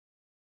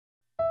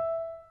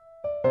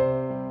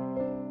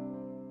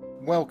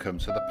Welcome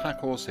to the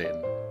Packhorse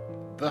Inn,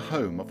 the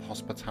home of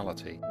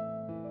hospitality.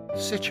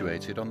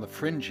 Situated on the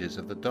fringes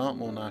of the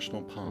Dartmoor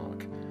National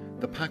Park,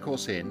 the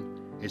Packhorse Inn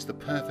is the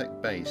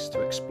perfect base to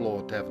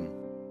explore Devon.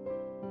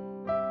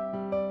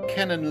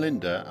 Ken and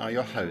Linda are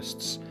your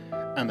hosts,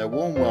 and their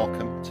warm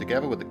welcome,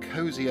 together with a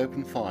cosy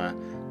open fire,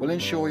 will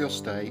ensure your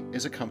stay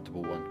is a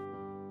comfortable one.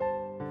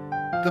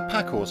 The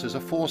Packhorse is a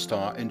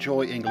 4-star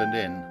Enjoy England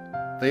Inn.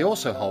 They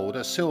also hold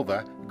a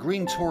Silver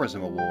Green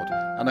Tourism Award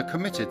and are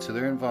committed to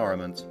their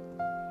environment.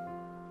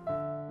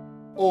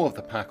 All of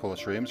the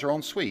Packhorse rooms are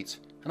en suite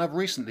and have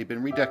recently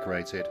been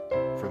redecorated.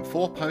 From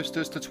 4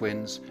 posters to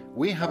twins,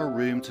 we have a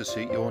room to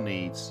suit your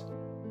needs.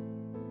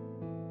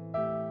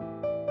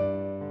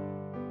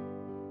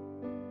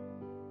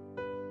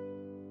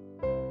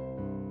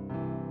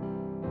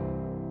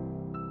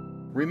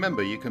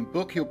 Remember, you can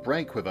book your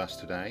break with us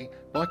today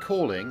by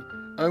calling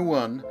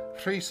 01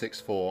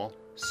 364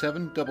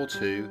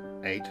 722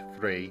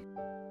 83.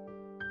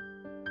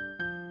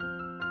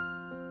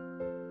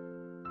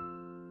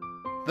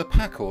 The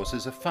Packhorse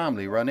is a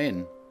family-run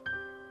inn,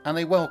 and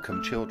they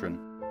welcome children.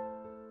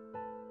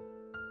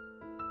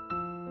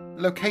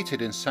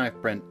 Located in South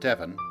Brent,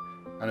 Devon,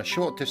 and a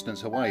short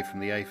distance away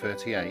from the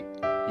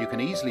A38, you can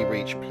easily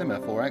reach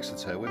Plymouth or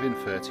Exeter within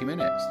 30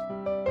 minutes.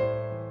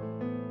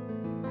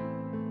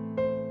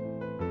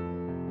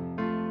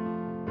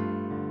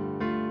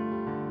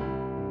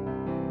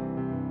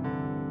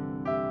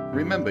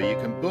 Remember, you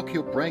can book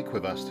your break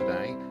with us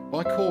today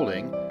by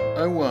calling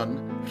 01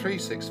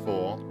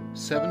 364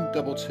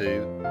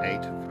 722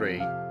 83.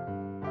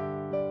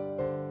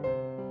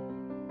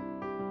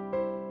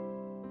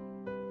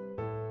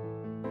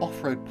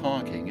 Off-road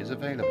parking is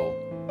available.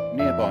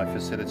 Nearby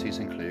facilities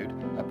include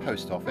a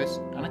post office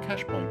and a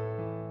cash point.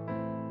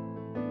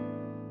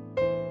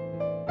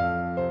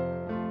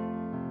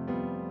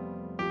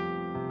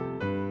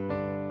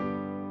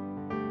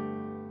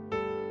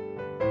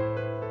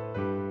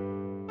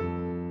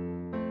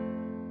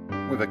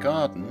 With a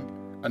garden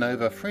and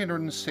over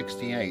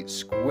 368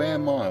 square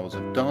miles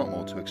of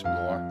Dartmoor to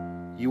explore,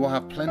 you will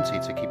have plenty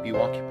to keep you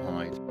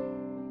occupied.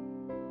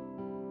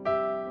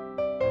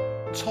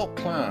 Top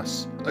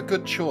class, a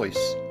good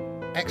choice,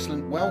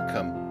 excellent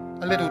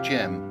welcome, a little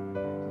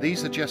gem.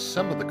 These are just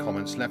some of the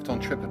comments left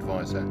on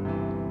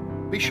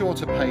TripAdvisor. Be sure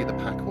to pay the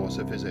Packhorse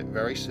a visit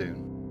very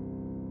soon.